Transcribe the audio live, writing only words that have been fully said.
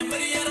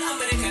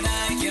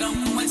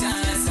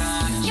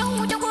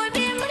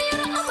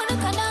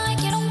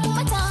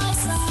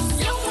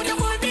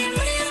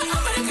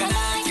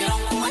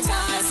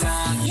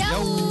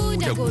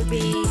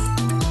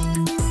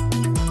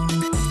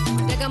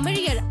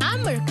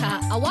Amurka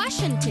a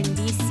Washington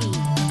DC.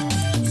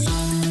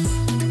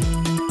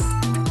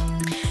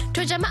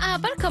 To jama'a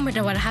barkamu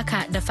da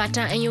warhaka da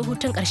fatan an yi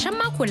hutun ƙarshen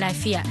mako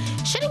lafiya.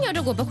 Shirin yau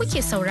da gobe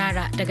kuke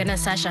saurara daga nan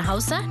sashen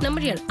Hausa na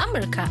muryar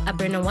Amurka a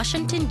birnin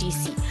Washington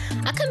DC.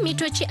 Akan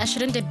mitoci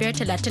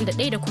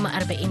 25,31 da kuma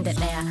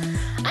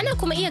 41. Ana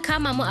kuma iya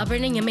kama mu a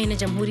birnin Yamai na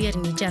Jamhuriyar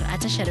Nijar a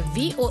tashar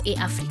VOA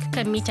Africa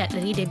kan mita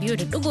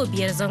 200.5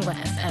 zangon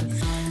FM.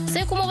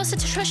 Sai kuma wasu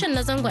tashoshin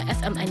na zangon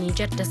FM a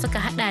Nijar da suka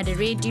hada da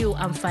rediyo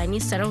amfani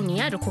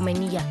sarauniya da kuma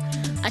niyya.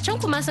 A can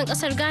kuma sun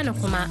kasar Ghana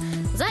kuma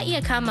za a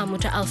iya kama mu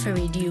ta Alpha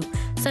Radio.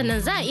 Sannan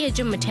za a iya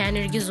jin mu ta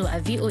yanar gizo a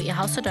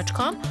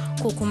voahausa.com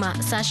ko kuma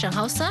sashen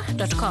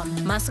hausa.com.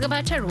 Masu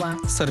gabatarwa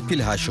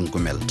Sarfil Hashin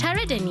Gumel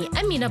tare da ni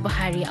Amina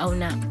Buhari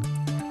Auna.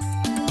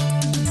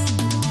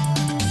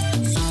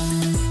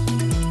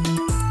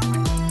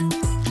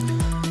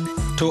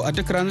 To a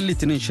duk ranar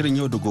Litinin shirin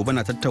yau da gobe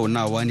na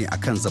tattaunawa ne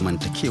akan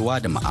zamantakewa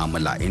da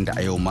mu'amala inda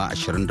a yau ma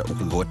 23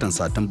 ga watan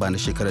Satumba na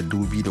shekarar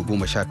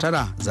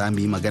 2019 za mu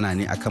yi magana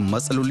ne akan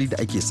matsaloli da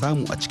ake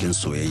samu a cikin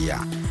soyayya.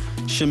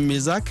 Shin me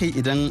za ka yi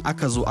idan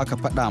aka zo aka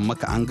faɗa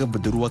maka an ga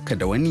budurwarka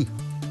da wani?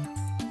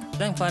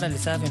 Zan fara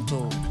lissafin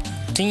to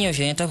tun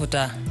yaushe ne ta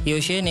fita,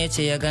 yaushe ne ya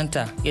ce ya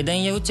ganta, idan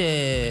ya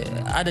wuce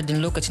adadin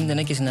lokacin da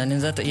nake tunanin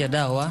za ta iya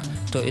dawowa,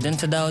 to idan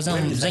ta dawo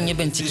zan yi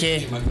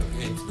bincike.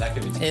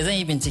 Zan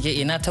yi bincike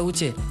ina ta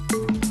wuce.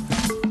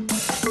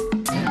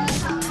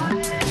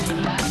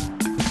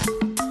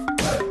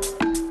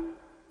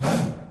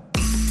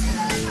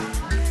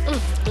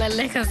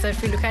 Lallai kan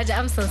Sarfilu ka ji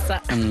amsansa.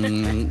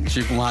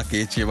 Shi kuma haka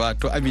ya ce ba,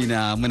 to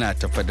Amina muna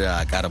tafa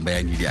da ƙarin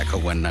bayani ne akan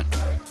wannan.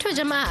 To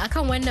jama'a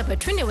akan wannan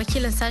batu ne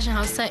wakilin sashen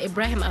Hausa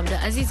Ibrahim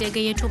Abdulaziz ya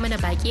gayyato mana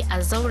baki a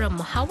zauren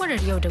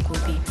muhawarar yau da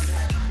gobe.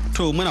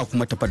 To muna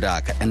kuma tafa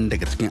da kaɗan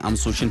daga cikin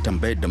amsoshin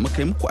tambayar da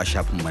muka yi muku a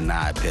shafinmu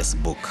na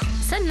Facebook.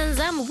 Sannan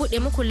za mu buɗe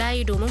muku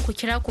layi domin ku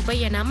kira ku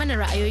bayyana mana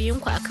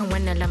ra'ayoyinku akan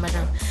wannan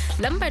lamarin.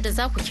 Lambar da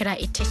za ku kira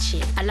ita ce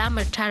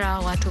alamar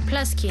tarawa wato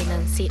plus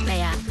kenan sai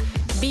 1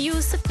 2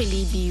 0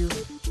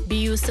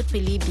 2 0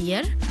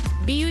 5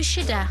 2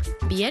 6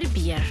 5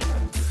 5.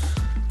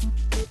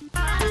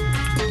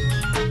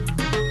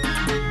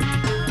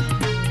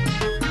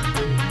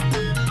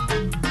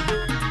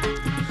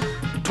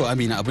 To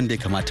Amina abin da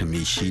ya kamata mu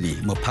yi shine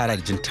mu fara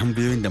jin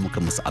tambayoyin da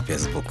muka musu a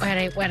Facebook.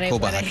 Ko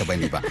ba haka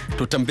bane ba.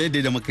 To tambayar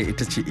da muka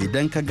ita ce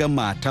idan ka ga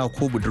mata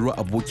ko budurwa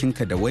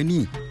abokinka da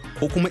wani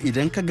ko kuma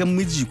idan ka ga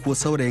miji ko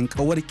saurayin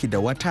kawarki da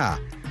wata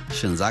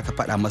shin za ka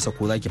faɗa masa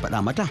ko za ki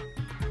faɗa mata?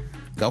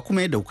 Ga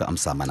kuma yadda kuka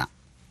amsa mana.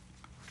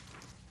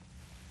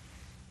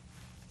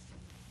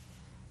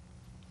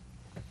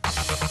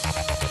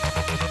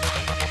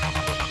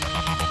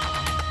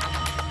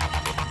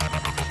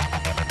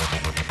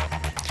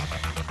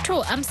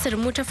 To amsar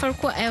mu ta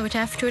farko a yau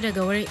ta fito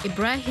daga wurin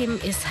Ibrahim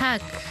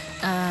Ishaq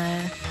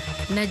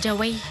na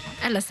Jawai.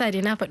 Allah sa dai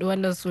na faɗi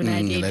wannan suna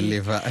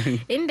daidai.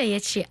 Inda ya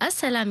ce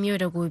Assalam yau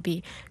da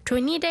gobe. To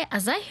ni dai a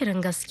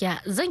zahirin gaskiya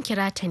zan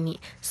kira ta ne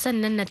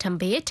sannan na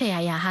tambaye ta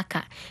yaya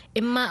haka.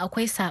 In ma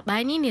akwai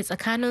saɓani ne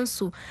tsakanin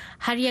su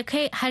har ya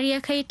kai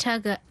ta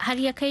ga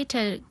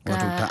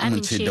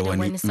amince da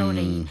wani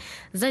saurayi.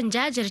 Zan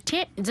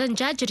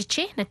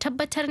jajirce na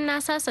tabbatar na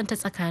sasanta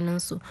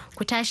tsakanin su.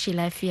 Ku tashi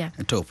lafiya.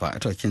 To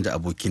kin ji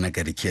aboki na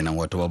gari kenan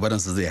wato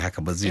babaransu zai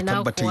haka ba zai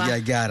tabbatar ya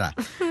gyara.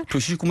 To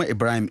shi kuma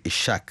Ibrahim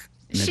Ishaq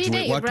shi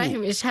dai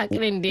Ibrahim Ishaq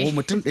ɗin dai.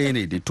 Mutum ɗaya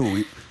ne dai to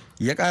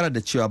ya ƙara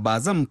da cewa ba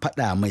zan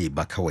faɗa mai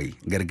ba kawai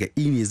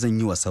gargaɗi ne zan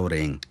yi wa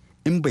saurayin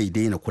in bai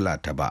daina kula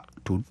ta ba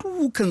to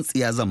dukan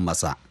tsiya zan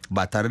masa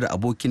ba tare da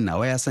abokin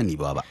nawa ya sani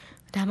ba.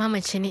 Dama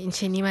mace ne in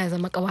ce ni ma ya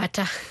zama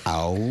ƙawata.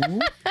 Au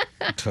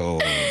to.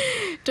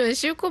 To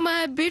shi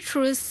kuma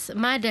Bitrus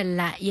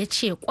Madalla ya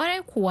ce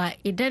kwarai kuwa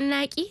idan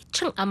naƙi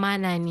cin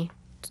amana ne.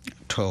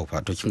 To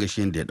kin ga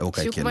shi yadda ya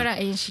dauka kenan. Shi kuma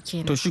ra'ayin shi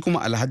kenan. To shi kuma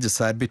Alhaji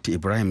Sabitu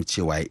Ibrahim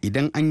cewa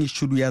idan an yi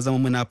shiru ya zama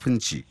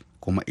munafunci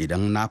kuma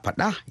idan na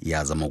faɗa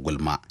ya zama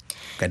gulma.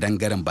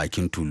 Kadangaren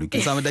bakin tulu.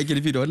 Kin samu da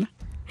girfi da wannan?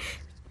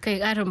 Kai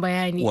ƙarin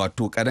bayani.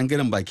 Wato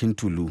kadangaren bakin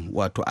tulu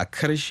wato a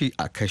karshe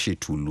a kashe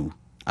tulu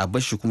a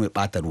bashi kuma ya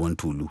ɓata ruwan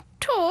tulu.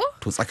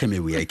 To tsaka mai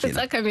wuya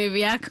kenan. Tsaka mai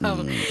wuya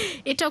kam.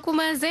 Ita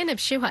kuma Zainab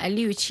Shehu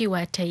Aliyu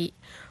cewa ta yi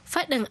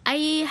faɗin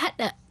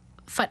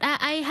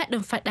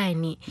haɗin faɗa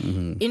ne.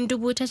 In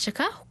dubu ta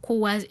cika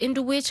in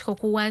dubu ya cika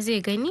kowa zai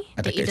gani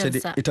da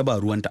idansa. Ita ba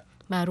ruwanta.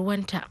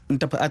 In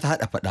ta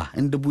haɗa faɗa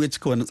in dubu ya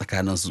cika wani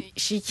tsakanin su.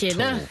 Shi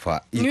kenan.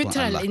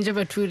 Neutral in ji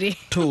Bature.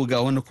 To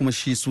ga wani kuma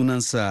shi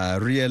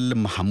sunansa Real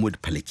Mahmud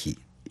Falki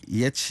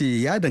ya ce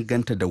ya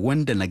danganta da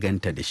wanda na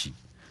ganta da shi.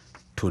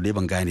 To dai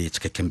ban gane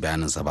cikakken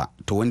bayaninsa ba.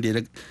 To wanda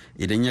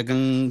idan ya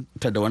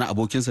ganta da wani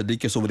abokinsa da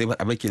yake so ba zai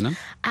faɗa ba kenan?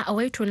 A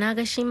wai to na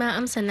ga shi ma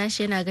amsa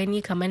nashi yana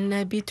gani kamar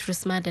na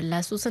Bitrus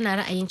Madalla su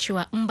suna ra'ayin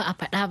cewa in ba a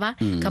faɗa ba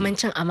kamar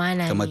cin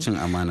amana ne. Kamar cin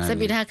amana ne.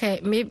 Saboda haka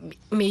mai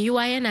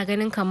yiwa yana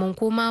ganin kamar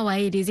ko ma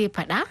waye dai zai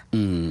faɗa.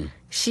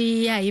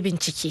 Shi ya yi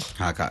bincike.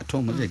 Haka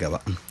to mu je gaba.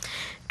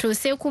 To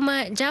sai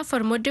kuma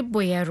Jafar Modibbo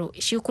Yaro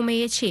shi kuma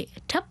ya ce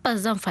tabbas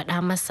zan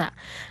faɗa masa.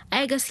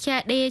 Ai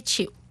gaskiya ɗaya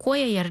ce ko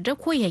ya yarda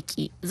ko ya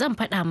ƙi zan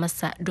faɗa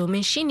masa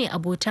domin shine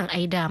abotan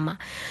ai dama.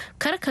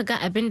 Kar ka ga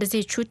abin da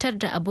zai cutar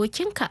da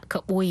abokinka ka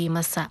ɓoye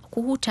masa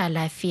ku huta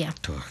lafiya.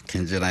 To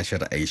kin ji na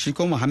ra'ayi shi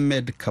ko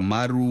Muhammad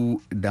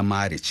Kamaru da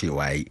Mare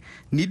cewa yi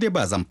ni dai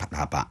ba zan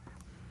faɗa ba.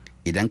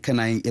 Idan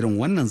kana yin irin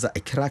wannan za a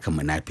kira ka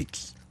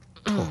munafiki.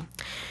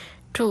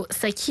 To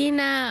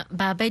Sakina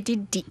Baba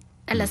Diddi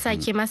Allah sa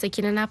ke ma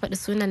Sakina na faɗi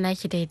sunan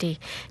naki daidai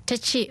ta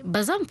ce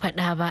ba zan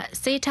faɗa ba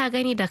sai ta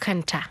gani da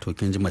kanta. To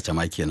kin ji mace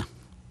ma kenan.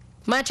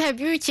 Mata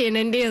biyu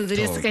kenan dai yanzu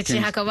dai suka ce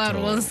haka ba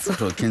ruwansu.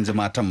 To kin ji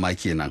matan ma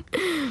kenan.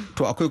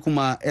 To akwai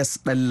kuma S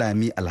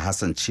Ɗanlami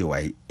Alhassan cewa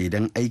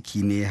idan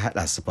aiki ne ya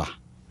haɗa su fa.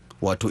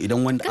 Wato idan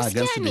wanda a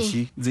gansu da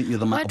shi zai iya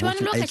zama abokin aikinsa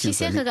ne. Wato wani lokaci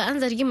sai kaga an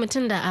zargi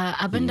mutum da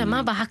abin da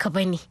ma ba haka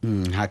ba ne.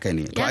 Haka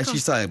ne. To a shi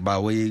sa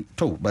ba wai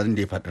to ba zan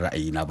da ya faɗi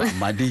ra'ayina ba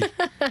amma dai.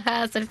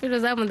 Sarfilo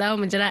za mu dawo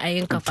mu ji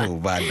ra'ayin ka fa. To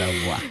ba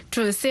damuwa.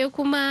 To sai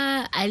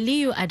kuma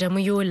Aliyu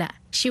Adamu Yola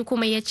shi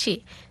kuma ya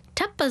ce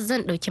tabbas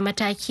zan ɗauki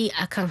mataki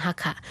akan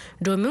haka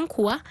domin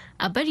kuwa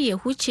a bari ya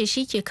huce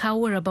shi ke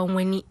kawo rabon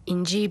wani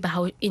in ji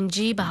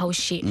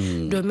bahaushe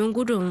domin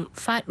gudun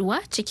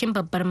faduwa cikin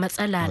babbar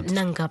matsala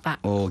nan gaba.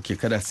 Ok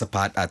kada su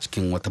fada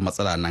cikin wata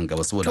matsala nan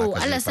gaba saboda to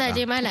Allah sa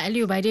dai Malam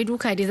Aliyu ba dai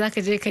duka dai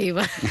zaka je kai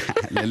ba.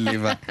 Lalle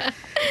ba.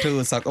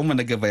 To sakonmu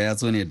na gaba ya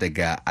zo ne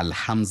daga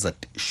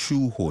Alhamzat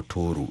Shuho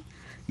Toro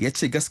ya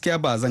ce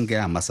gaskiya ba zan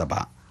gaya masa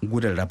ba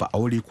gudun raba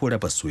aure ko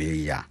raba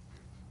soyayya.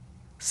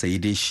 Sai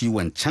dai shi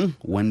wancan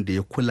wanda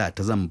ya kula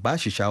ta zan ba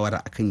shi shawara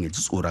akan ya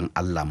ji tsoron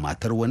Allah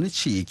matar wani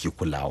ce yake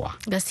kulawa.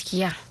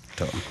 Gaskiya.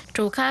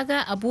 To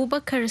kaga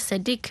Abubakar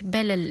Sadiq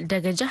Belal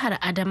daga jihar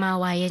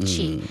Adamawa ya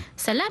ce,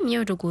 Salam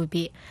yau da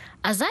gobe,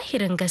 a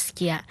zahirin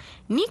gaskiya,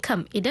 ni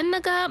kam idan na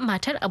ga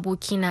matar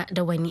abokina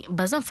da wani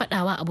ba zan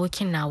faɗawa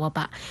abokin nawa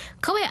ba.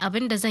 Kawai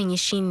abin da zan yi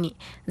shine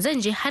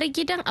zan je har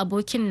gidan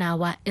abokin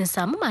nawa in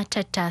samu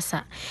matar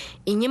tasa,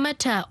 in yi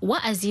mata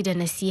wa'azi da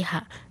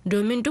nasiha,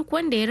 domin duk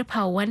wanda ya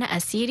rufa wani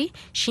asiri,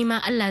 shi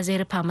ma Allah zai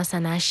rufa masa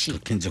nashi.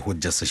 Kin ji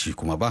hujjarsa shi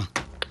kuma ba?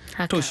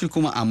 To shi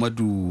kuma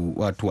Amadu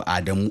wato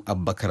Adamu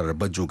Abubakar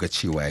Bajoga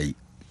cewa yi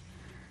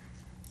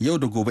yau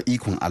da gobe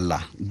ikon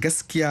Allah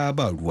gaskiya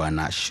ba ruwa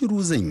na shiru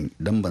zan yi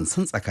don ban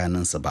san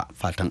tsakaninsa ba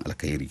fatan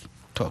alkhairi.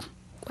 To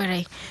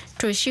kwarai.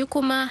 To shi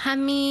kuma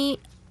Hami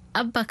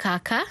Abba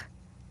Kaka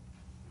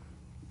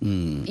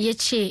ya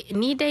ce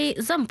ni dai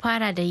zan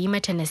fara da yi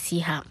mata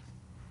nasiha.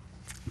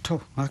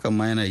 To hakan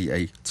ma yana yi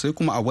ai. Sai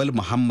kuma Awal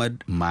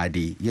Muhammad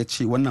Made ya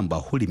ce wannan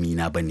ba hurumi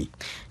na bane.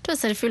 To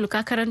Sarfilu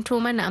ka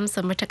karanto mana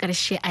amsar mu ta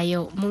karshe a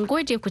yau. Mun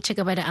gode ku ci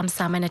gaba da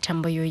amsa mana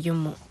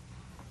tambayoyinmu.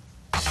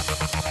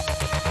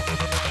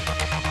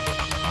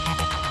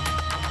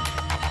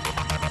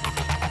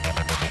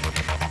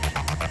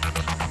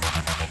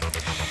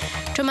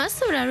 To masu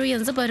sauraro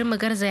yanzu bari mu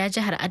garzaya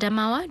jihar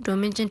Adamawa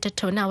domin jin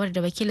tattaunawar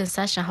da wakilin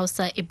sashen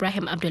Hausa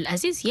Ibrahim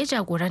Abdulaziz ya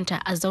jagoranta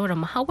a zauren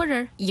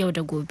muhawarar yau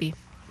da gobe.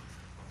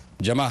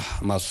 Jama'a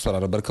masu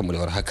sauraro barkanmu da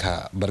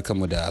warhaka,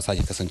 barkanmu da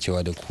sake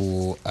kasancewa da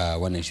ku a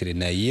wannan shirin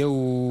na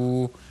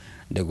yau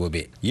da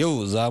gobe.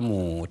 Yau za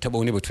mu taɓa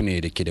wani batu ne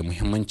da ke da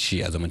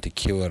muhimmanci a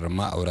zamantakewar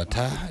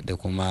ma'aurata da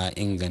kuma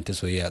inganta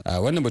soyayya. A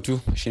wannan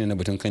batu shine na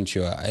batun kan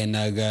cewa ai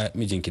na ga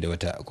mijinki da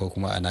wata ko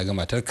kuma na ga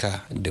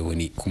matarka da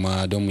wani.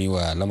 Kuma don mu yi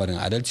wa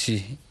lamarin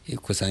adalci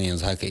kusan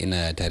yanzu haka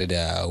ina tare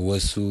da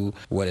wasu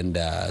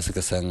waɗanda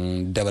suka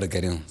san dabar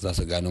garin za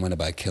su gano mana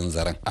bakin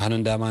zaren. A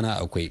hannun dama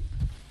na akwai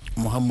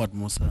Muhammad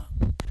Musa,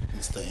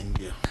 Mr.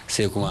 India.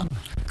 Sai kuma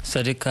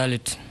Sadiq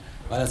Khalid.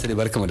 Bala Sadiq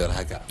barkamu da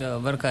haka.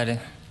 Barka da.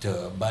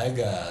 To baya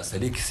ga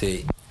Sadiq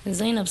sai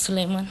Zainab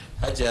Suleiman.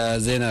 Hajiya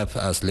Zainab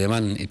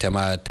Suleiman ita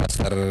ma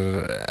tasar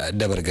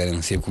dabar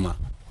garin sai kuma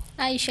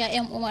Aisha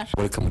M. Umar.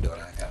 barkamu da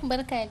haka.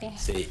 Barka da.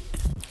 Sai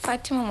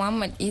Fatima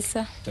Muhammad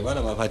Isa. ta bada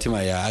ma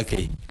Fatima ya aka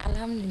yi.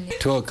 Alhamdulillah.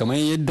 To kamar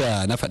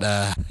yadda na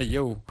faɗa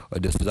yau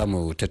wadda su za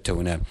mu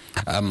tattauna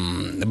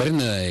bari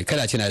na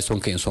kada ce na son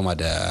ka in soma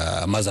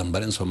da mazan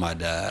bari in soma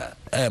da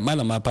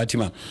malama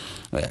Fatima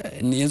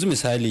yanzu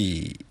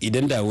misali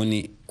idan da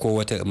wani ko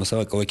wata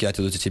musamman kawai ta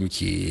zo ta ce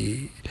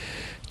miki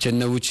can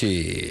na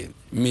wuce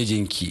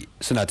mijinki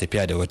suna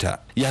tafiya da wata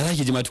ya za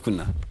ki ji ma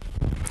tukunna?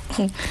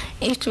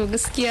 To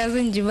gaskiya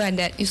zan ji ba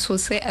daɗi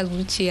sosai a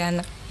zuciya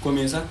na. Ko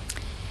me yasa?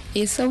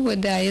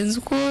 Saboda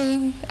yanzu ko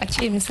a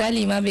ce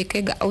misali ma bai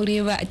kai ga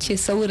aure ba a ce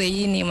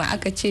saurayi ne ma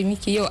aka ce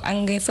miki yau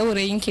an ga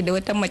saurayinki da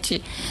wata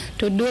mace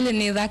to dole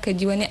ne zaka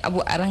ji wani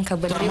abu a ranka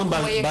balle kuma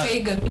ya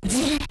kai ga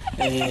miji.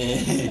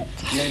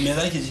 Me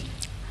za ki ji?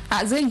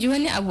 Zan ji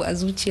wani abu a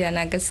zuciya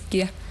na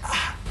gaskiya.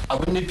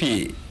 Abun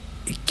nufi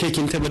ke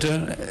kin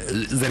tabbatar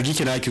zargi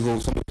kina ki ko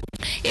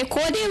ko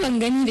dai ban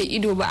gani da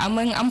ido ba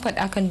amma an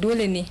faɗa kan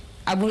dole ne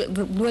abu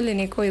dole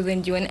ne kawai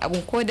zan ji wani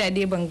abu ko da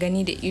dai ban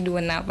gani da ido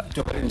na ba.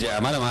 To bari je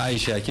malama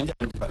Aisha kin ji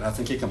faɗa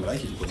san ke kamar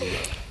ake ji ko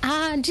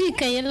ji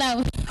kan yi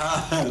lawo.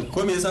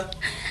 Ko me yasa?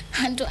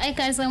 to ai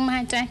ka san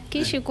mata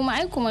kishi kuma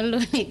ai kumallo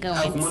ne ga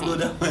wani.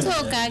 To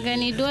ka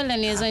gani dole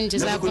ne zan ji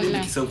zafin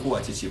nan. Ki san kowa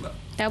ce ba.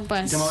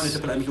 Tabbas. Ita ma wani ta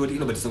faɗa miki wata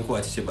kila bata san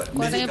kowa ce ba.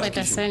 Kwarai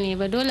bata sani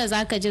ba, dole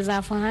zaka ji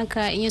zafin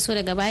haka in yaso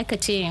daga baya ka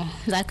ce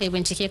zaka yi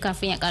bincike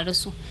kafin ya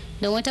karasu.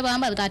 Don wata ba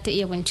za ta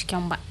iya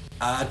binciken ba.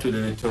 A to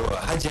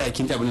Hajiya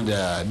kin ta abin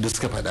da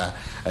suka faɗa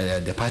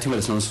da Fatima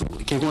da sansu.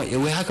 Ke kuma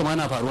wai haka ma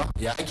na faruwa?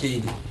 Ya ake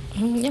yi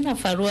ne? Yana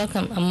faruwa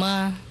kam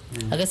amma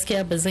a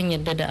gaskiya ba zan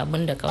yarda da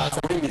abin da kawai.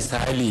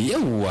 Misali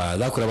yawwa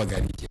za ku raba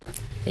gari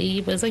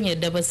ke. Ba zan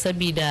yarda ba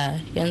saboda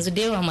yanzu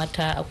da yawa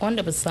mata akwai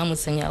wanda ba su samu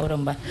sanya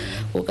auren ba,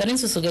 kokarin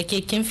su ga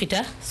ke kin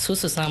fita su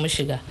samu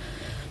shiga,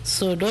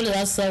 so dole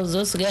za su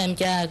zo su gaya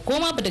miki ko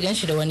ma ba ta gan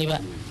shi da wani ba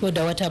ko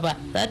da wata ba,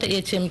 za ta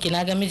iya ce miki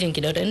na ga mijinki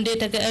da wata, in dai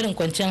ta ga irin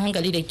kwanciyar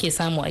hankali da ke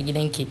samu a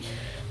gidanki,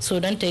 so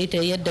don ta yi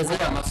yadda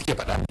za ma suke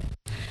faɗa.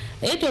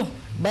 To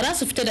ba za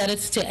su fita da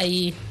su ce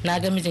ai na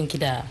ga mijinki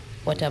da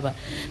wata ba,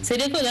 sai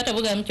dai kawai za ta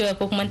buga miki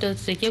ko kuma ta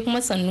ce ke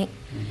kuma sannu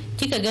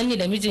kika gani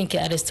da mijinki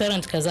a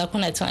restaurant kaza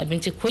kuna cin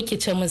abinci ko ki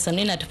ce min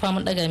sannu ina ta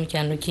faman daga miki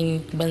hannu kin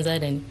banza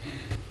da ni,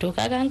 to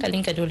kaga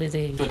hankalinka dole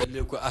zai yi. To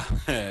lalle ko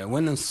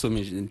wannan so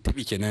me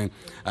tabi kenan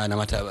na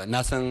mata,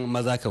 na san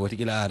maza ka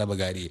watakila a raba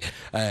gari.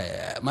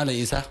 Malam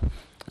Isa,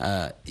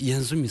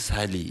 yanzu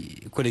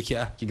misali ko da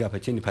ki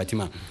gaface ni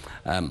Fatima,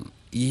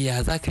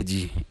 ya zaka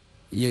ji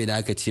yau idan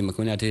aka ce maka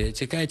wani ta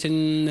ce kai can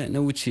na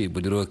wuce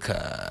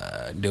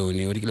budurwarka da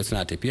wani watakila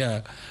suna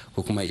tafiya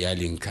ko kuma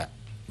iyalinka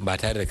ba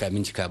tare da ka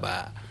bincika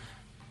ba,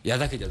 ya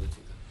za ka ji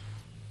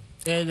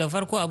zuciya? Da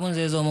farko abun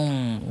zai zo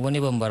min wani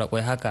bambara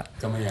kwai haka,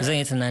 zan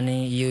yi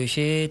tunanin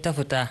yaushe ta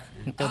fita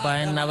ta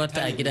bayan na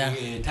barta a gida.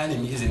 Ta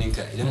nemi izinin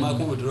ka, idan ma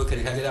kuma budurwarka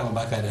ne kaga dama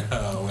baka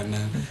da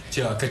wannan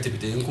cewa kar ta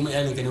fita, in kuma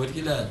iyalinka ne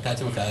watakila ta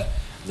ce maka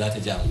za ta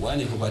je anguwa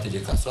ne ko ba ta je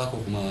kasuwa ko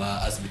kuma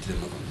asibiti da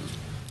makamantansu.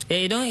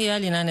 Idan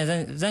iyalina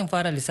ne zan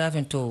fara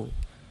lissafin to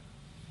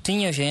tun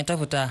yaushe ne ta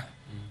fita,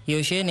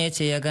 yaushe ne ya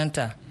ce ya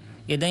ganta,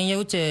 idan ya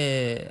wuce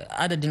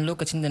adadin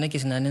lokacin da nake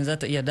tunanin za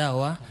ta iya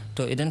dawowa,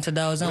 to idan ta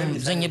dawo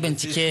zan yi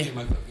bincike.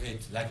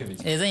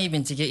 Zan yi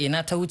bincike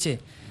ina ta wuce,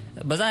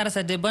 ba za a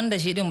rasa dai ban da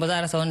shi din ba za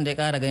a rasa wanda ya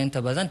kara ganin ta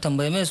ba, zan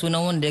tambaye mai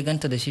sunan wanda ya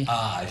ganta da shi.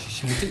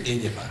 Shi mutum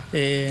ɗaya ne fa.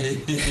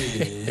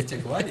 Ya ce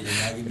kawai da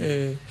ina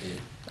gani.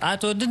 A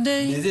to duk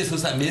dai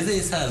me zai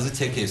sa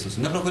zuciya ke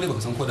su na farko dai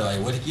baka san ko da waye,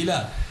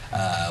 watakila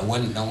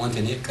wani dan wanta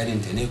ne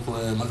karinta ne ko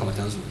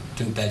makamantansu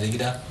tun ta je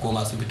gida ko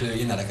masu fito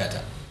yana rakata.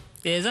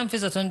 Zan fi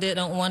zaton dai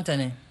dan uwanta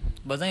ne,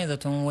 ba zan yi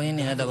zaton wani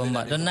ne na daban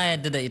ba don na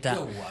yadda da ita.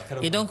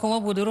 Idan kuma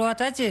budurwa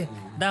ta ce,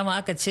 dama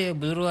aka ce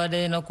budurwa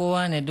dai na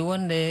kowa ne, duk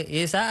wanda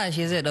ya sa'a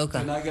shi zai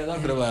dauka. Na ga za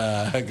ku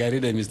raba gari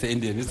da Mr.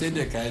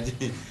 India ka ji.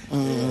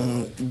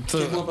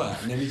 Ke kuma ba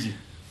namiji.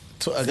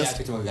 To a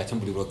gaskiya ta gacin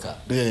budurwarka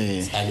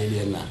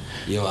tsaliliyar na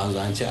yau an zo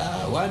an ce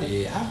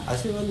wane a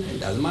sai wani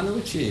da zama na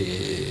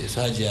wuce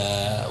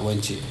sajiya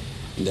wance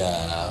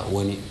da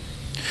wani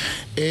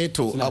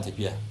suna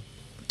tafiya.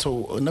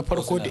 To na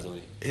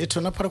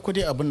farko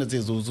dai abin da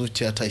zai zo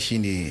zuciyata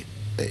shine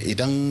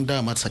idan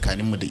dama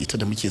tsakaninmu da ita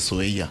da muke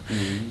soyayya,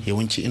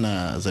 yawanci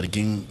ina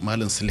zargin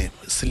malam sile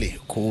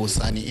ko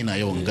sani, ina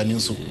yawan ganin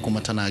su kuma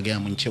tana gaya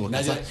mun cewa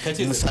kaza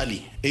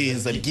misali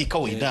zargi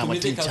kawai da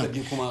mutum can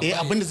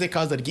abin da zai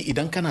kawo zargi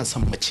idan kana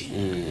son mace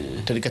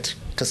ta riga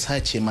ta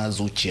sace ma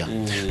zuciya,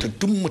 to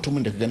duk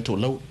mutumin da ka ganta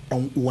lau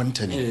dan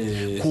uwanta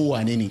ne ko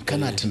wane ne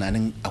kana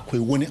tunanin akwai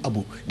wani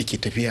abu da ke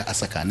tafiya a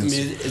tsakanin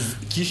su.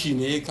 Kishi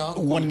ne ya kawo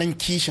wannan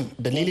kishin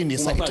dalilin ne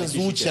sa ita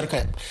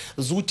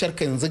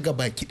zuciyarka yanzu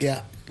gabaki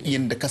daya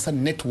yadda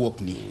kasan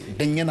network ne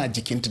dan yana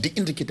jikinta, duk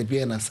inda ke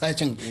tafiya yana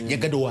sacin ya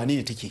ga da wane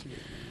ne take.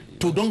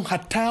 To don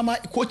hatta ma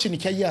ko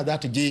cinikayya za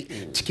ta je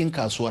cikin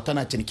kasuwa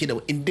tana ciniki da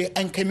inda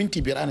an kai minti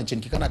 5 ana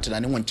ciniki kana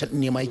tunanin wancan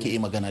ne ma yake yi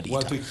magana da ita.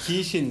 Wato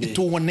kishin ne.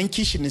 To wannan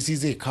kishin ne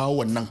zai kawo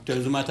wannan. To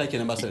yanzu mata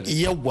kenan ba su da.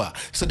 Yawwa,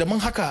 so da mun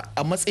haka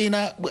a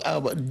matsayina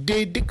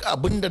dai duk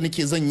abin da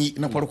nake zan yi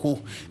na farko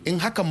in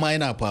hakan ma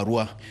yana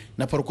faruwa,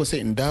 na farko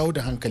sai in dawo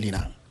da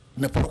hankalina.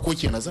 Na farko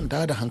kenan zan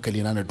dawo da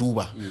hankalina na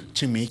duba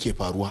cin me yake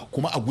faruwa,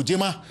 kuma a guje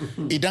ma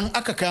idan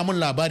aka kai mun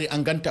labari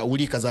an ganta a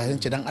wuri kaza zan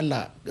ce dan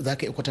Allah za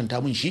ka iya kwatanta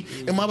mun shi,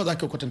 in ma ba za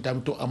ka kwatanta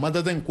mun to amma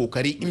zan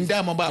kokari in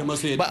dama ba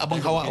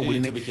abin hawa a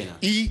wuri ne.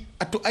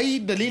 To ai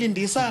dalilin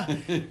da yasa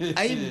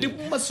ai duk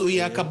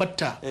masoyiya ka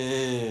batta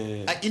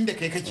a inda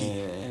kai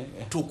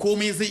kake to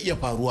komai zai iya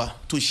faruwa,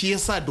 to shi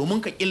yasa domin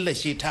ka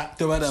killace ta.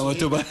 To ba da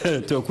wato ba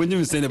to kun ji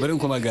misali bari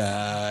kuma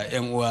ga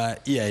yan uwa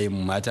iyayen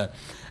mata.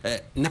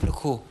 Na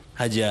farko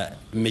Hajiya,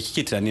 me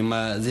kike tunanin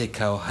ma zai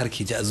kawo har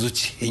ki ji a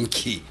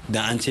zuciyanki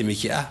dan an ce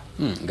miki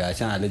ga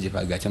can Alhaji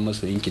fa ga can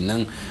masoyinki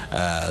nan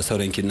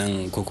sauranki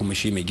nan ko kuma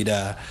shi mai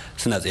gida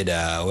suna tsaye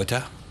da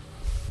wata?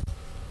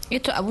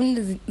 Ito abin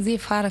da zai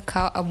fara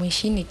kawo abun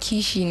shine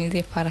kishi ne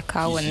zai fara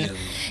kawo wannan,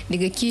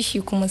 daga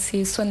kishi kuma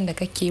sai son da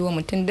kake wa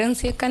mutum, dan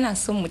sai kana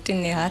son mutum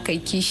ne haka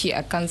kishi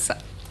a kansa.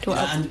 To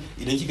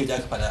idan kika ji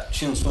aka fada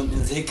shin son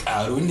din zai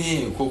karu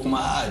ne ko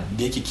kuma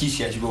da yake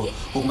kishi ya shigo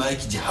ko kuma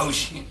yake ji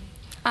haushi?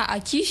 A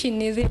kishin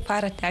ne zai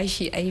fara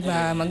tashi, ai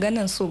ba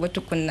maganan so ba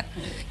tukunna.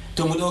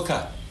 To mu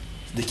dauka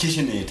da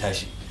kishin ne ya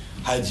tashi,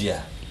 Hajiya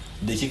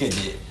da kika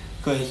je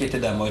kawai yake ta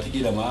dama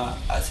watakila ma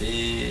a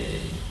sai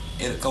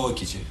yar kawai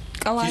ce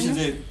kishin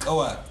zai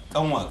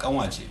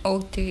kanwa ce.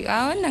 Ok,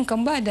 a wannan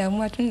kan ba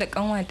damuwa tun da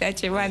kanwa ta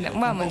ce ba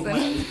matsala.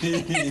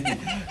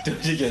 To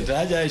shi ke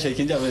ta hajiya Aisha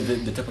kin ji abin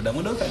da ta faɗa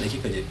mu dauka da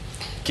kika je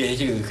ke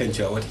yake ga kan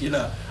cewa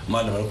watakila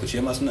malamar ku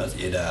ce ma suna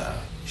tsaye da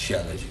shi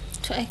a gaji.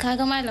 To ai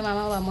kaga malama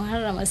ma ba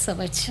muharramar sa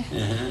bace.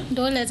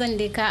 Dole zan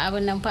dai ka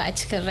abin nan fa a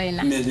cikin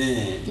raina.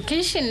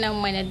 Kishin nan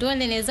mana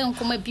dole ne zan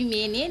kuma bi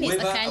menene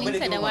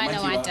tsakaninka da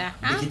wata.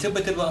 Ba ki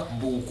tabbatar ba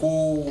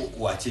ko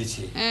wace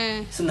ce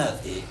suna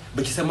tsaye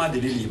ba ki san ma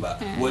dalili ba.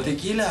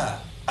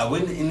 Watakila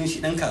abin da in shi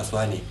dan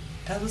kasuwa ne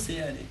ta zo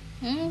saya ne.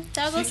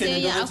 Ta zo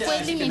sayayya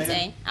akwai limit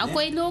ai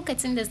akwai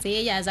lokacin da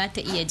sayayya za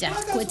ta iya ja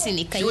ko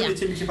cinikayya.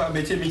 Shi ce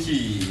bai ce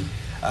miki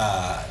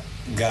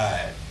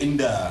ga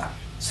inda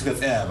suka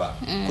tsaya ba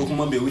ko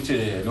kuma bai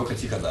wuce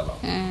lokaci kaza ba.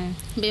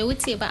 Bai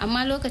wuce ba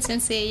amma lokacin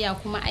sayayya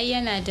kuma ai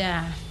yana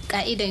da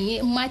ka'idan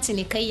in ma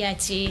cinikayya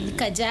ce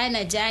ka ja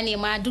ne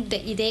ma duk da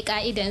idai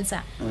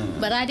ka'idansa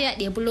ba ra dai a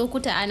ɗebi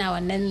lokuta ana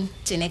wannan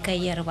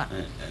cinikayyar ba.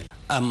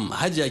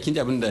 Hajiya kin ji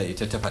abin da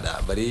ita ta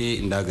faɗa bare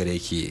inda gare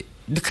ki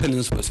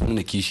dukkanin su basu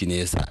nuna kishi ne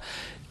yasa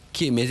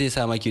ke me zai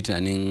sa maki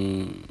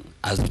tunanin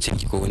a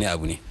zuciyarki ko wani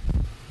abu ne?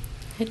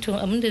 To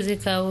abin da zai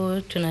kawo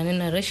tunanin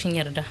na rashin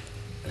yarda.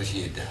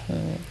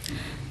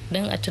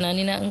 Don a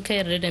tunanina in ka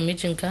yarda da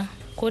mijinka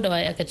ko da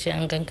waye aka ce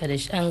an ganka da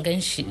shi an gan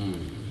shi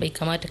bai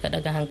kamata ka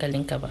daga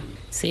hankalinka ba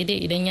sai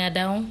dai idan ya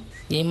dawo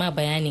ya yi ma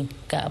bayani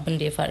ga abin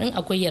da ya faru in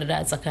akwai yarda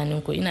a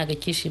tsakaninku ina ga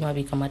kishi ma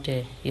bai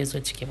kamata ya zo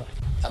ciki ba.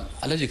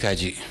 Alhaji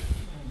kaji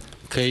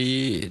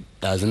kai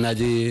ɗazu na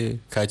je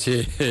ka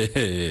ce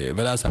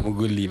ba za a samu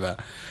gulli ba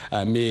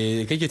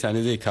me kake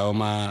tani zai kawo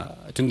ma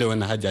tunda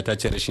wannan hajja ta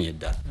ce rashin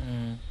yadda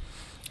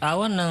a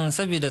wannan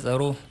saboda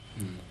tsaro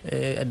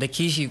da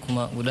kishi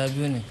kuma guda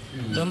biyu ne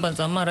don ban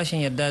tsamman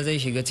rashin yadda zai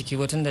shiga ciki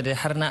ba tunda dai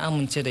har na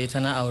amince da ita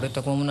na aure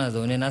ta kuma muna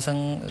zaune na san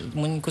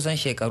mun kusan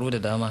shekaru da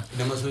dama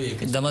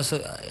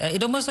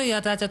idan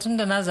masoyiya ta ce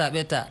tunda na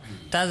zaɓe ta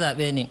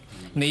zaɓe ni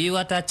mai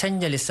yiwa ta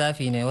canja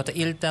lissafi ne wata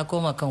ta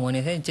koma kan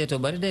wani sai in ce to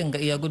bari da in ga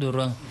iya gudun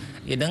ruwan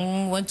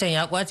idan wancan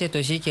ya kwace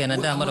to shi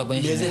kenan dama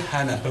rabon shi. Me zai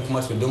hana ko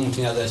kuma su don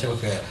mutum ya zai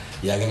baka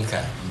ya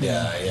ganka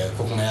da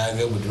ko kuma ya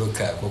ga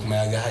budurka ko kuma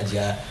ya ga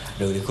hajiya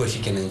da wuri ko shi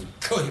kenan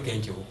kawai ka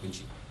yanke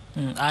hukunci.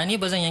 A ni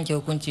ba zan yanke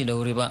hukunci da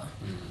wuri ba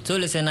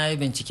dole sai na yi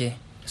bincike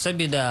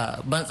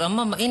saboda ban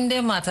tsamman in dai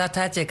mata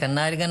ta ce kan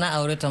na riga na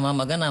aure ta ma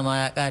magana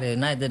ma ya kare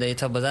na yadda da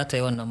ita ba za ta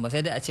yi wannan ba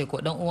sai dai a ce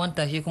ko dan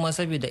uwanta shi kuma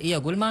saboda iya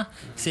gulma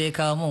sai ya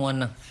kawo min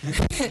wannan.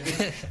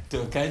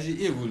 To kaji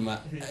iya gulma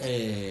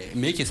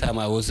me yake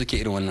sama wasu ke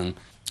irin wannan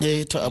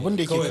to abin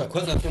da yake kawai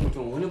kwatsafin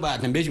mutum wani ba a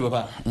tambaye shi ba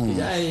fa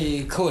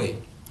ai kawai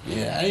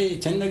ai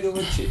can na ga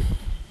wacce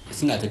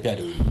suna tafiya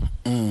da wuri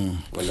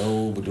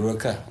walau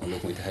budurarka walau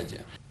kuma ita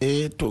hajiya.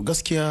 To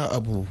gaskiya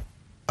abu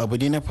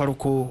ne na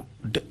farko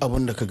duk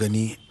abin da ka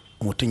gani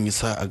mutum ya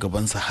sa a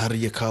gabansa har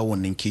ya kawo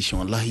wannan kishin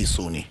wallahi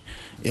so ne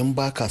in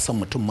ba ka son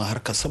mutum ma har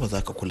ka saba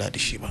za ka kula da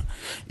shi ba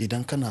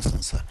idan kana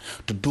son sa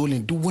to dole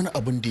duk wani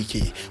abin da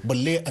yake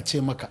balle a ce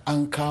maka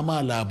an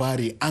kama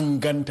labari an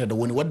ganta da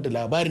wani wadda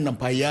labarin nan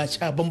fa ya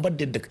sha bambar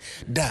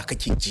da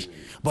kake ji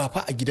ba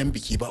fa a gidan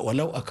biki ba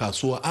walau a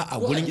kasuwa a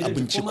gurin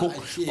abinci ko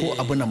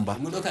abu nan ba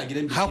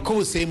har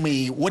kawai sai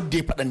mai wadda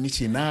ya faɗan ni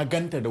ce na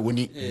ganta da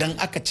wani dan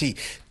aka ce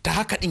ta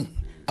haka din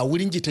a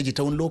wurin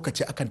jita-jita wani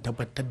lokaci akan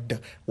tabbatar da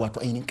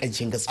wato ainihin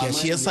kanshin gaskiya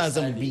shi yasa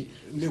zan bi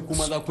ne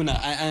kuma za kuna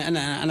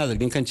ana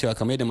zargin kan cewa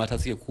kamar yadda mata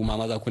suke kuma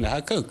maza kuna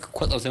haka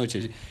kwatsam sai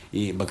mace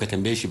baka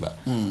tambaye shi ba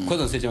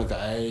kwatsam sai ce maka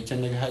ai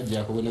can naga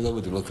hajiya ko na ga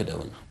budurwarka da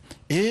wani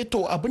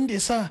to abin da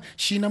yasa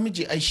shi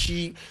namiji ai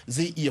shi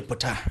zai iya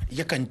fita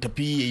yakan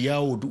tafi ya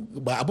yawo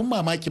ba abin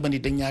mamaki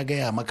bane dan ya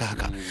gaya maka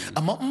haka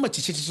amma in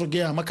mace ce ta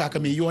gaya maka haka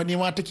mai yiwa ne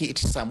ma take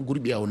ita samu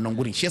gurbi a wannan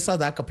gurin shi yasa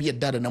za ka fi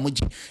yadda da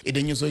namiji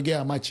idan ya zo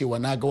gaya ma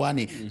cewa na ga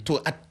wane to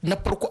na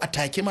farko a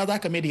take ma za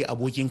ka mai da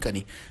abokinka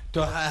ne.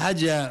 To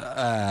hajiya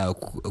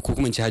ko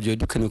kuma ce hajiya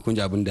dukkanin kun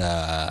ji abin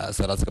da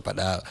sara suka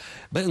faɗa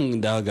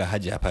bayan dawo ga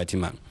hajiya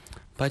Fatima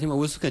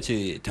wasu suka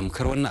ce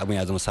tamkar wannan abin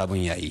ya zama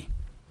sabon yayi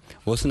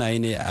wasu na yi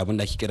ne abin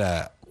da ake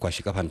kira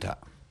kwashi kafanta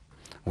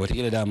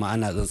watakila dama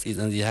ana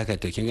tsantsi haka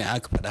to kin ga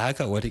aka faɗa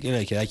haka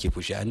watakila kira ke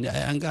fushi an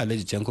ga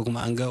alhaji can ko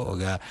kuma an ga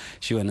oga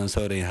shi wannan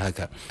saurayin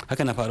haka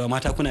na faruwa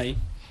mata kuna yi?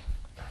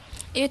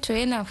 To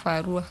yana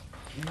faruwa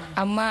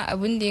amma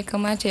abin da ya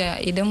kamata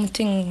idan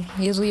mutum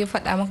ya zo ya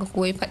faɗa maka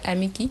ko ya faɗa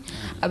miki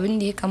abin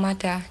da ya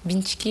kamata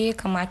bincike ya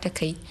kamata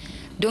kai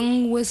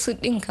don wasu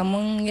ɗin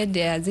kamar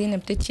yadda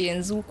Zainab ta ce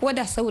yanzu ko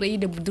da saurayi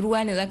da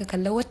budurwa ne zaka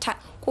kalla wata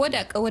ko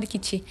da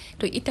kawarki ce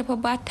to ita fa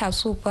ba ta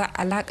so fa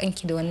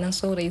alakanki da wannan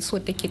saurayi so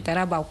take ta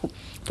raba ku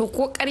to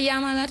ko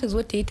ƙarya ma za ta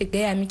zo ta yi ta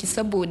gaya miki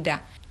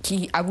saboda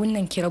ki abun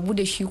nan ki rabu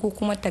da shi ko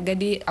kuma ta ga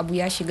dai abu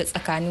ya shiga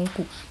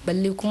tsakaninku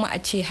balle kuma a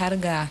ce har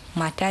ga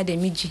mata da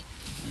miji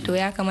to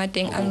ya kamata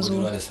in an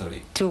zo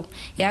to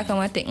ya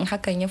kamata in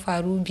hakan ya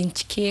faru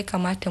bincike ya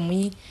kamata mu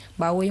yi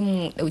ba wai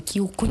mu dauki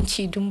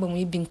hukunci don ba mu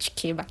yi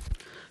bincike ba.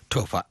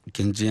 To fa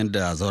kin ji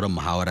yadda zauren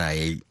muhawara ya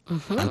yi.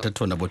 An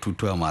tattauna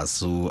batutuwa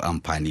masu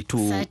amfani to.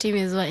 Sati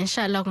mai zuwa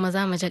insha Allah kuma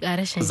za mu ji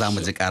karashin shi. Za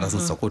mu ji karashin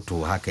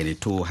Sokoto haka ne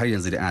to har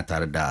yanzu dai ana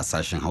tare da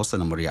sashen Hausa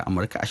na murya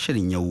Amurka a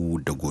shirin yau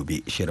da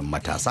gobe shirin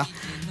matasa.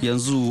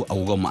 Yanzu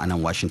agogon mu a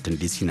nan Washington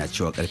DC na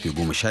cewa karfe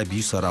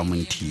 12 saura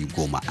minti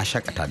 10 a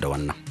shakata da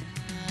wannan.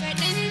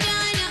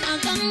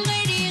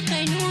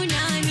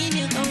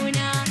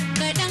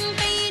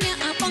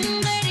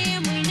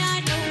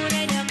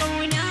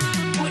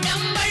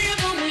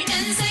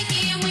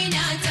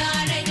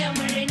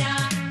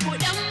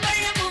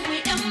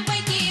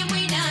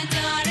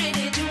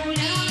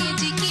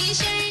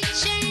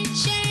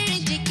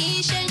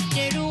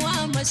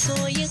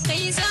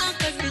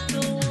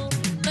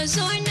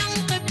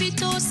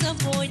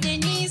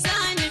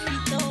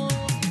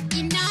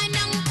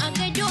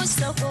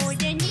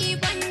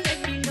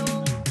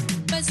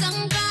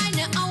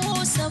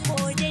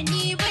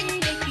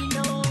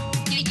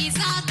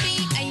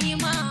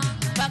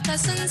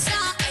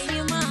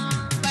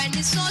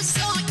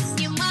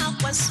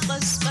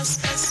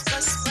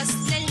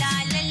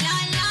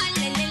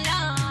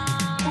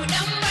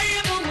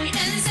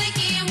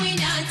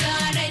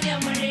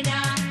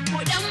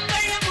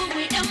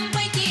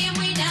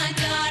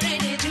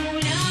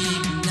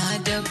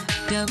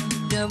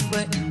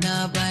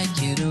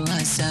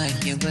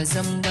 ba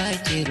zan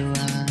baki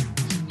ruwa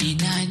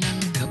ina nan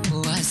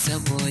kafuwa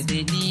saboda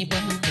ni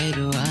ban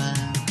ruwa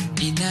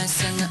ina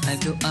san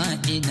addu'a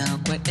ina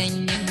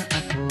kwaɗanyin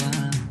afuwa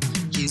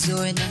ki zo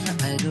nan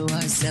a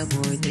ruwa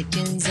saboda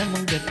kin zama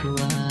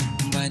gafuwa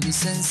ba ni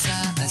san sa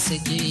a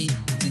sake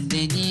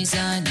tunda ni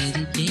za na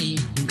rike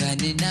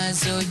gani na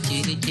zo ki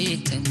rike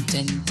tan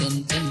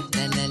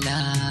talala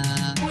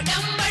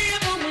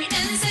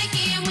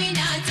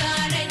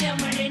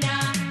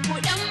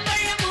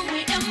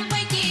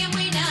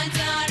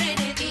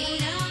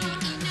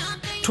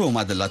To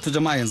madalla to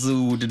jama'a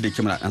yanzu duk da ke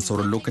muna dan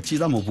sauran lokaci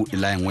za mu buɗe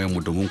layin wayar mu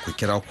domin ku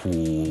kira ku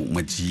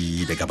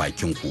maji daga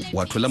bakin ku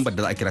wato lambar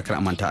da za a kira kar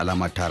amanta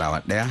alama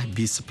tarawa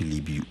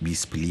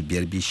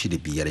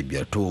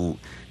 1-2-2-5-2-6-5 to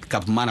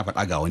kafin ma na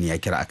faɗa ga wani ya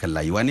kira akan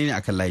layi wani ne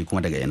akan layi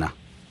kuma daga ina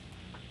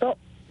to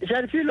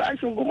Sharfilu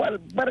Ashin Gumal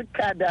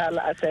barka da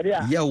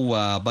la'asariya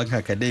yawa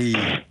barka ka dai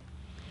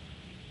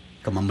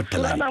kamar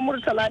Murtala ne.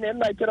 Murtala ne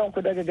ina kiran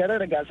ku daga garin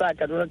Rigasa a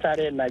Kaduna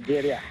tarayyar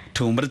Najeriya.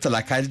 To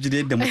Murtala ka ji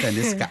yadda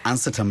mutane suka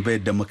ansa tambayar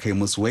da muka yi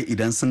musu wai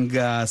idan sun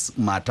ga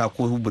mata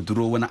ko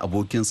buduro wani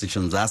abokin su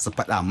shin za su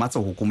faɗa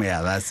masa ko kuma ya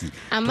za su.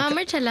 Amma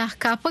Murtala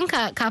kafin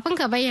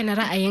ka bayyana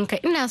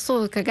ra'ayinka ina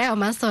so ka gaya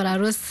masu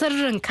sauraro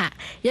sirrinka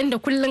yadda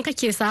kullum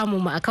kake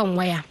samu mu akan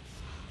waya.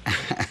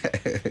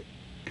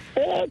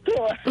 To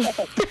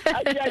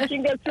ajiya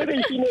kin ga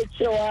sirrin shine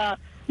cewa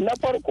na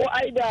farko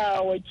ai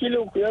da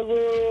wakilinku ya zo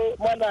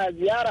mana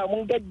ziyara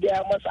mun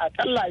gaggaya masa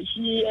akalla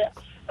shi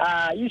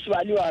a Yusuf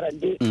Aliyu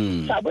Arande.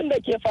 Abin da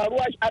ke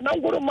faruwa a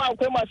nan gurin ma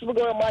akwai masu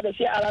buga waya ma da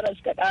sai a ranar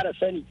suka ƙara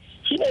sani.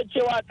 Shine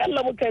cewa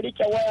akalla muka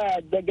rike waya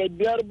daga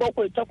 5,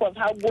 7, 8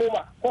 har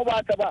 10 ko ba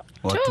haka ba.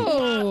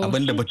 Wato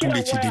abin da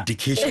bature ce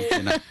dedication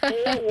kenan.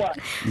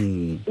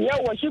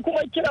 Yawwa shi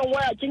kuma kiran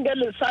waya kin ga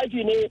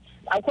lissafi ne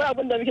akwai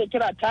abin da muke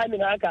kira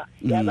timing haka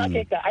ya za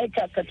ka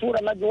aika ka tura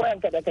na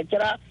wayanka da ka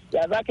kira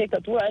ya za ka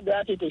tura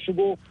yadda za ta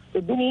shigo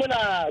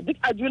duk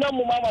a junan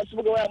mu ma masu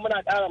buga waya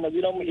muna ƙara ma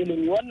junan mu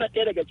ilimi wannan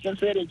ɗaya daga cikin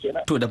sirrin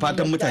kenan to da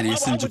fatan mutane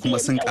sun ji kuma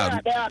sun karu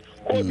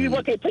ko biyu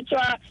ba kai ta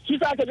cewa shi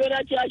sa ka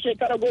na ce ya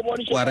shekara 10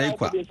 wani shekara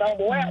bai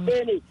samu waya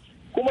ɗaya ne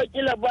kuma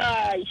kila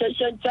ba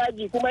isasshen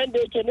caji kuma yadda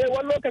yake ne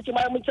wani lokaci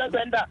ma mun canza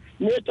yadda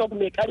network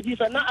mai karfi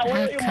sannan a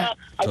wayoyin ma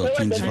akwai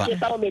wanda suke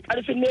samu mai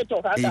karfin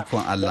network haka.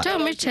 To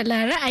Murtala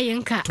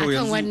ra'ayinka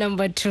akan wannan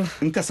batu.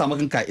 In ka samu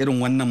kanka irin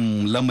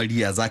wannan lamari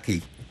ya za ka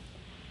yi?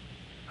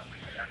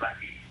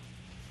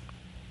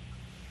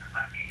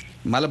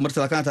 Malam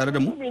Murtala kana tare da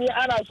mu?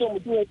 Ana so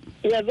mutum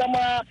ya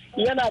zama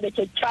yana da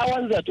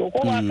kyakkyawan zato ko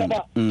ba haka ba.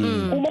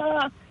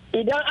 Kuma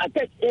idan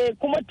aka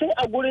kuma tun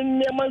a gurin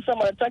neman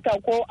samartaka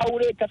ko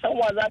aure ka san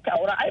wa za ka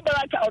aura ai ba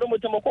za ka aure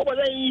mutum ko ba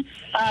zan yi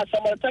a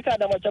samartaka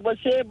da mace ba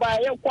sai ba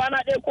yau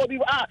kwana ɗaya ko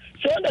biyu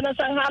sai wanda na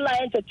san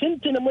halayenta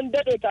tuntuni mun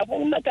daɗe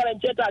kafin na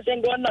karance ta sai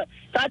ga wannan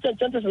ta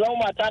cancanta su zama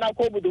matana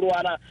ko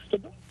budurwana.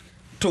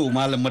 To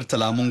Malam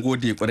Murtala mun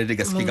gode kwarai da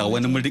gaske ga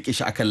wani mun rike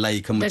shi akan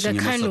layi kan mutum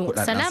ya masa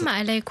kuɗaɗen. Salamu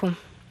alaikum.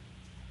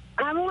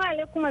 Amin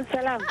alaikum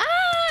assalam.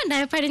 Na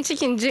yi farin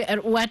cikin ji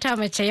uwata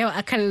mace yau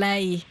akan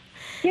layi.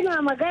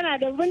 Kina magana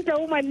da Binta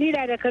Umar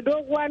Lida daga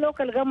Doguwa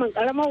Local Government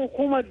karamar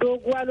hukumar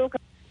Doguwa Local.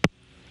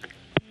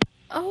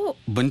 Oh.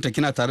 Binta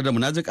kina tare da mu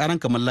naji karan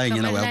kamar layin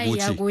yana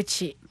ya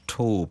goce.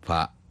 To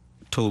fa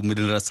to mun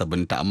rasa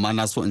Binta amma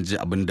na so in ji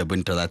abin da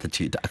Binta za ta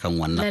ce ta akan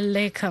wannan.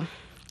 Lallai kam.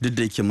 Duk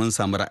da yake mun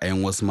samu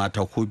ra'ayin wasu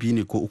mata ko biyu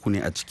ne ko uku ne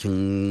a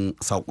cikin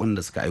saƙon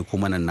da suka aiko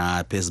mana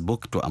na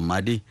Facebook to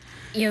amma dai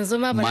yanzu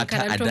ma bari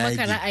karanto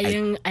maka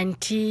ra'ayin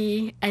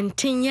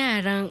antin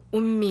yaran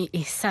Ummi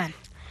Ihsan.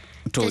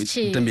 To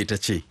ita me ta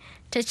ce?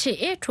 Ta ce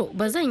to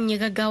ba zan yi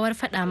gaggawar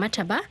faɗa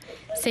mata ba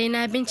sai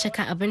na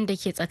bincika abin da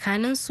ke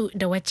tsakaninsu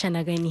da wacce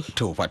na gani.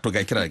 To fa to ga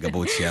kira daga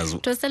Bauchi ya zo.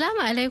 To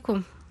salamu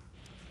alaikum.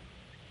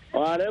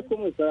 Wa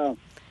alaikum salam.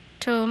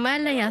 To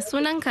Malam ya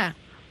sunanka?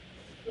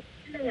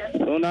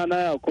 Sunana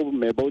Yakubu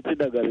mai Bauchi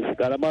daga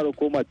karamar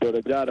hukumar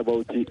Toro jihar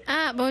Bauchi.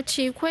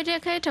 Bauchi ko dai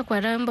kai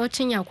takwaran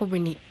Baucin Yakubu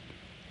ne?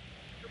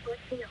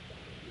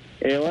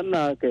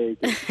 Wannan haka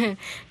yake.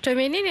 To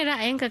menene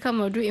ra'ayinka kan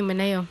maudu'in mu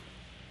na yau?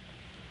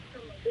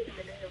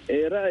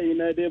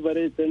 Ra'ayina dai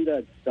bare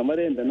canza kamar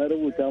yadda na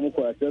rubuta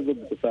muku a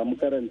Facebook ku samu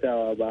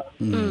karantawa ba.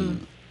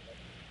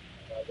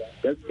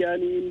 Gaskiya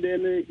ni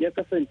inda ya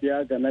kasance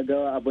haka na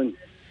ga abin.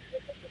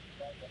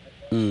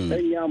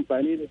 Zan yi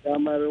amfani da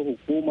damar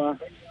hukuma,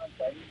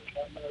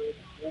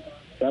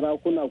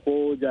 sarakuna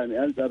ko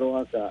jami'an tsaro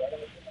haka.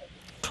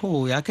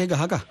 To ya kai ga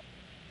haka?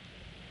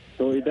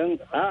 To idan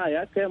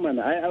ya kai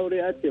mana ai aure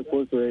ya ce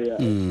ko soyayya.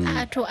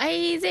 To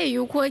ai zai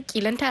yi ko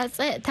kilan ta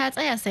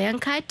tsaya sayan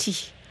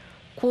kati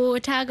ko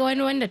ta ga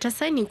wani wanda ta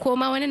sani ko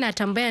ma wani na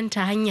tambayan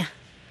ta hanya.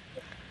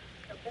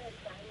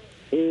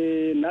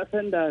 Na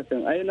san da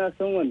hakan ai na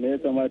san wanda ya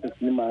kamata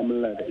su yi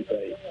mu'amala da ita.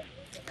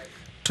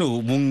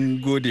 To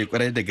mun gode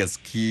kwarai da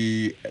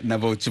gaske na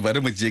Bauchi, bari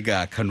mu je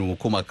ga Kano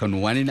kuma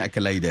Kano, wani ne aka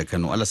layi daga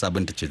Kano? Allah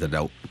sabunta ce ta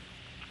dawo.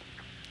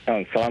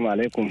 Assalamu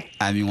alaikum.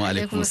 Amin wa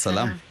alaikum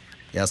salam.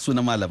 Ya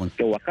suna malamin?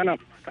 Yawa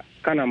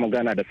kana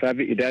magana da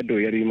Sabi Idado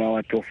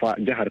Yarimawa Tofa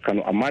jihar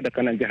Kano, amma da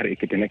kanan jihar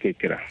Ekiti nake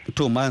kira.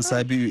 To man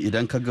Sabiu,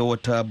 idan ka ga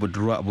wata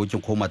budurwa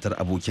abokin ko matar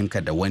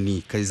abokinka da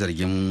wani kai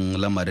zargin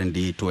lamarin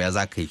da to ya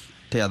za ka yi?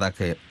 Ta ya za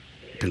ka yi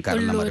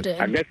tunkarin lamarin?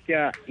 A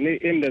gaskiya ne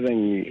inda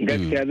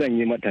zan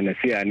yi mata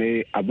nasiha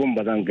ne, abun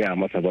ba zan gaya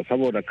masa ba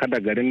saboda kada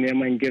garin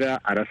neman gira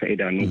a rasa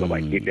idanu ga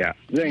baki daya.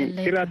 Zan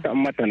kira ta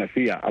mata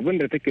nasiha, abin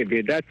da take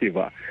bai dace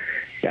ba.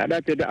 Ya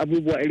dace da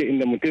abubuwa iri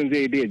inda mutum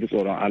zai yi ji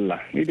tsoron Allah.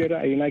 Ni dai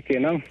ra'ayina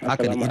kenan.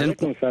 Assalamu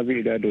alaikum. Sabi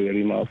Idado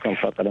Yarima kan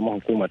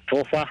karamar hukumar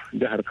Tofa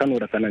jihar Kano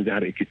da kanan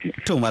jihar Ekiti.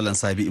 To Malam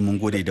Sabi, mun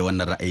gode da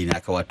wannan ra'ayi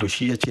naka, wato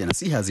shi ya ce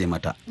nasiha zai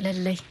mata.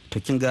 Lallai. To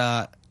kin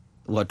ga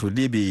wato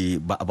dai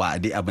ba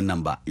dai abin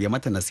nan ba, ya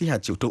mata nasiha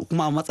ce. To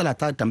kuma matsala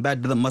ta tambaya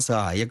da zan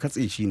masa ya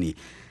katse shi ne,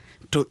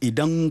 to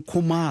idan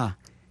kuma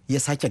ya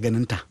sake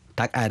ganin ta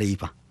ƙara yi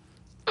fa,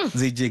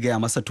 zai je gaya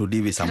masa to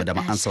dai bai samu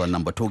dama ansa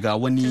wannan ba. To ga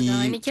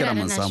wani kira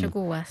mun samu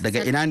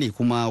daga ina ne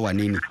kuma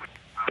wane ne?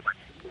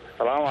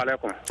 Salamu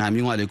alaikum.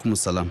 Amin wa alaikum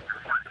salam.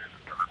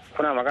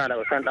 Kuna magana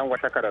da Usman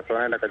Dangwata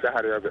Karasuwa ne daga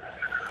jihar Yobe.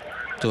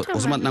 To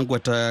Usman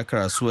Dangwata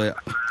Karasuwa,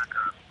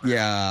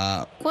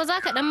 ya ko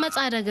za ka dan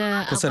matsa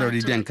daga kusa da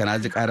rediyon ka, na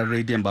ji karar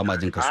rediyon ba ma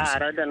jin ka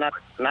sosai. Rediyon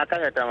na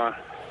kayyata ma.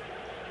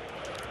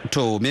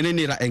 To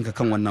menene ra'ayinka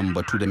kan wannan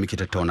batu da muke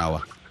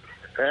tattaunawa?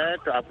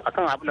 To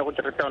akan abin da kuke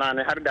tattauna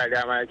ne har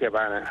dariya ma yake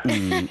bana.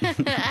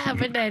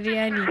 Abin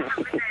dariya ne.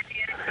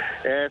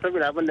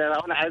 Saboda abin da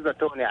wani ai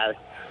zato ne ai.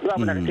 Zuwa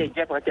abin da kake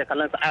gefe kake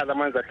kallon sa a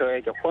zaman zato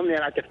yake, ko me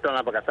ake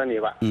tattauna baka sani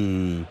ba.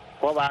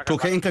 Ko ba haka. To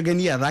kai in ka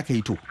gani ya zaka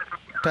yi to?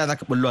 Ta za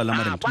ka bullo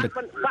lamarin tun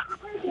da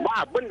ba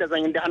abin da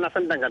zan yi da ana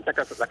san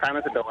dangantaka su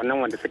tsakaninsu da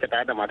wannan wanda suke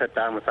tare da matar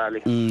ta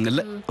misali.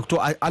 To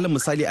alal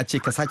misali a ce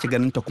ka sake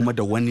ganin ta kuma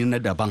da wani na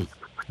daban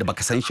da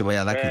baka san shi ba,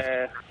 ya zaka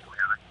yi?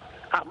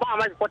 Ba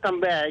ma ko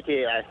tambaya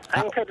yake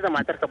an kai da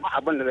matar ka ba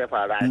abin da zai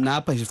faru.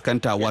 Na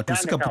fuskanta, wato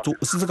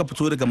suka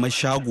fito daga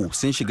mashago,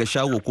 sun shiga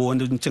shago ko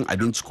wani cin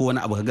abinci ko wani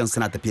abu, ka gan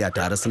suna tafiya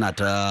tare suna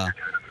ta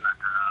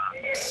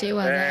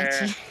shewa za a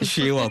ci.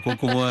 Shewa ko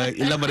kuma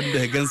lamarin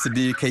da gansu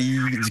dai kai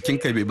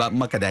jikinka bai ba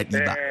maka daɗi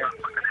ba.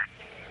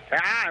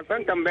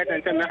 Son tambaye ta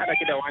can na haɗa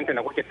ki da wancan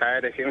da kuke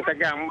tare da shi, in ka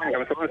gaya mun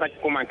ga mutum saki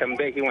kuma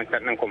tambaye ki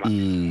wancan ɗin kuma.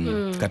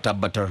 Ka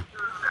tabbatar.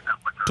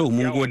 To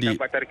mun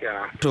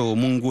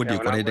gode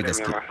kwarai da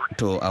gaske.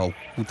 To a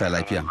huta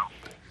lafiya.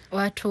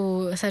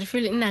 Wato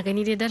Sarfil, ina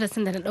gani dai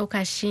darasin da na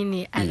dauka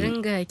shine a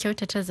ringa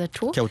kyautata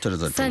zato,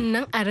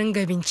 sannan a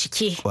ringa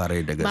bincike,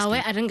 kwarai da gaske, ba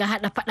wai a ringa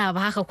hada fada ba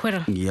haka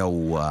kurin.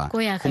 Yawwa,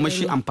 kuma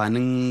shi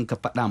amfanin ka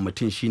fada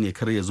mutum shine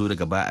kar ya zo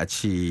daga baya a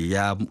ce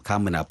ya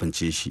kama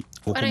nafince shi,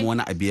 ko kuma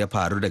wani abu ya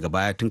faru daga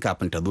baya tun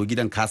kafin ta zo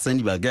gidan ka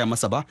sani ba gaya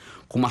masa ba,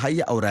 kuma har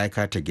ya aura ya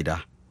kata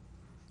gida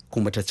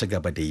kuma ta ci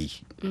gaba da yi.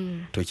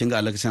 To kin ga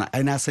lokacin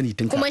ai na sani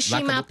tun kuma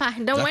shi ma fa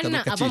dan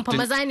wannan abun fa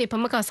maza ne fa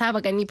muka saba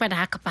gani fa da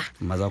haka fa.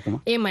 Maza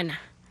kuma? Mana.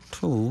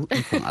 To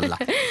ikon Allah.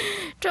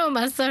 To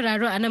masu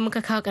sauraro a nan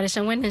muka kawo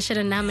ƙarshen wannan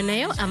shirin namu na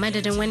yau, a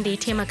madadin wanda ya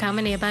taimaka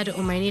mana ya bada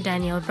umarni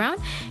Daniel Brown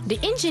da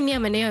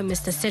injiniya mu na yau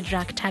Mr.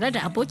 Sidrak, tare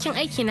da abokin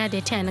aiki na da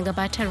ya taya na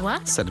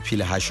gabatarwa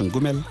Sarfila Hashin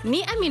Gumel.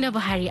 Ni Amina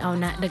Buhari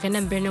Auna daga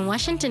nan birnin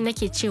Washington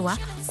nake cewa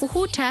ku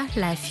huta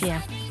lafiya.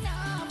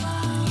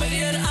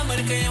 Muryar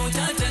Amurka yau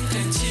ta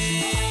tantance,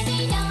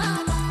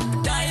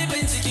 ta yi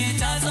bincike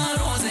ta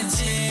tsaro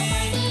zance,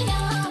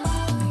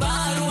 ba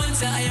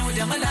ruwanta a yau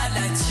da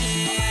malalace.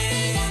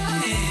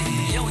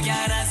 Yau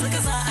gyara suka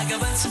sa a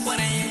gaban su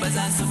kwarai ba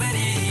za su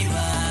bare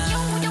ba.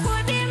 Yau da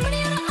gobe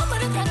muryar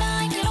Amurka na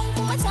kiran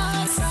kuma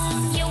ta sa,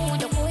 yau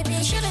da gobe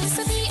shirin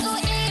su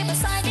BOA ba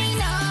sa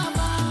daina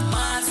ba.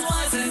 Masu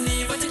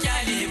wasanni ba ta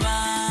kyale ba,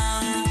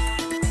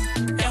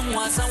 'yan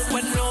wasan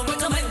kwallo ba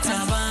ta manta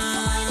ba.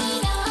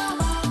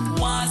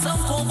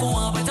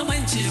 Kowa ba ta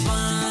mance ba,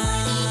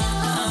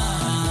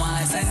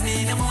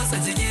 wasanni na motsa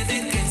jiki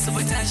dukkan su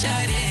ba ta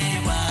share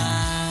ba.